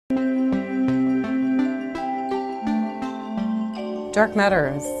Dark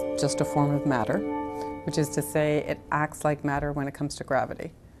matter is just a form of matter, which is to say it acts like matter when it comes to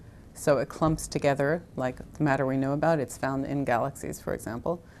gravity. So it clumps together like the matter we know about. It's found in galaxies, for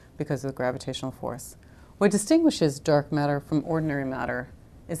example, because of the gravitational force. What distinguishes dark matter from ordinary matter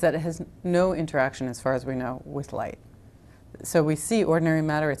is that it has no interaction, as far as we know, with light. So we see ordinary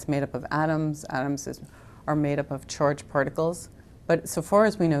matter, it's made up of atoms. Atoms are made up of charged particles. But so far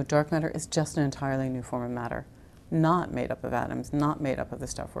as we know, dark matter is just an entirely new form of matter, not made up of atoms, not made up of the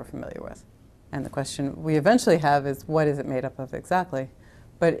stuff we're familiar with. And the question we eventually have is, what is it made up of exactly?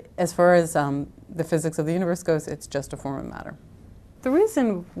 But as far as the physics of the universe goes, it's just a form of matter. The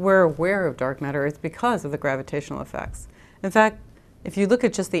reason we're aware of dark matter is because of the gravitational effects. In fact, if you look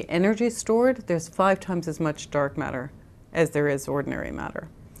at just the energy stored, there's 5 times as much dark matter as there is ordinary matter.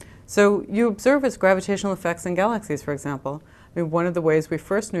 So you observe its gravitational effects in galaxies, for example. I mean, one of the ways we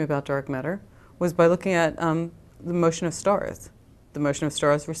first knew about dark matter was by looking at the motion of stars. The motion of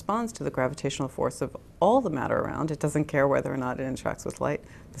stars responds to the gravitational force of all the matter around. It doesn't care whether or not it interacts with light.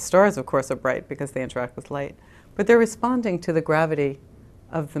 The stars, of course, are bright because they interact with light. But they're responding to the gravity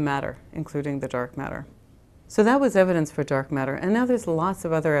of the matter, including the dark matter. So that was evidence for dark matter. And now there's lots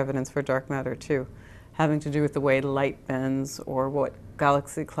of other evidence for dark matter, too, having to do with the way light bends or what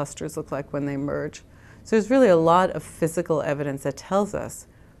galaxy clusters look like when they merge. So there's really a lot of physical evidence that tells us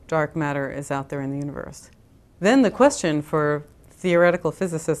dark matter is out there in the universe. Then the question for theoretical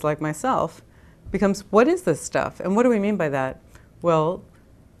physicists like myself becomes, what is this stuff? And what do we mean by that? Well,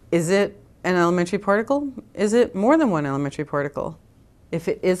 is it an elementary particle? Is it more than one elementary particle? If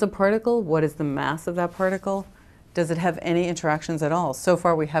it is a particle, what is the mass of that particle? Does it have any interactions at all? So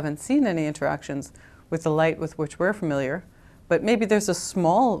far, we haven't seen any interactions with the light with which we're familiar, but maybe there's a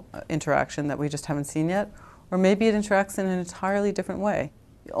small interaction that we just haven't seen yet, or maybe it interacts in an entirely different way.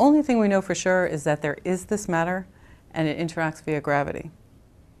 The only thing we know for sure is that there is this matter and it interacts via gravity.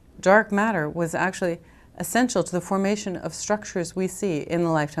 Dark matter was actually essential to the formation of structures we see in the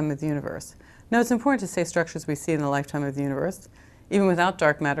lifetime of the universe. Now, it's important to say structures we see in the lifetime of the universe. Even without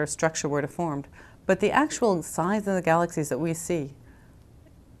dark matter, structure would have formed. But the actual size of the galaxies that we see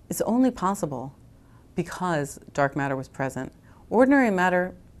is only possible because dark matter was present. Ordinary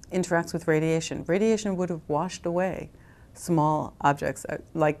matter interacts with radiation. Radiation would have washed away small objects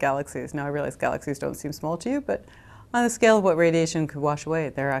like galaxies. Now I realize galaxies don't seem small to you, but on the scale of what radiation could wash away,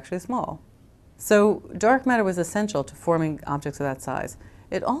 they're actually small. So dark matter was essential to forming objects of that size.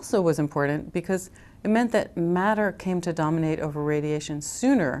 It also was important because it meant that matter came to dominate over radiation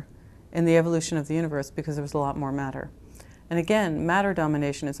sooner in the evolution of the universe because there was a lot more matter. And again, matter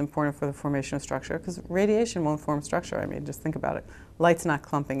domination is important for the formation of structure because radiation won't form structure. I mean, just think about it. Light's not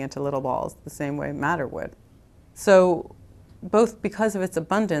clumping into little balls the same way matter would. So both because of its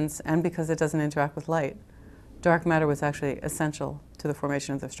abundance and because it doesn't interact with light, dark matter was actually essential to the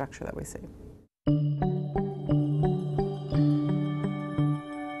formation of the structure that we see.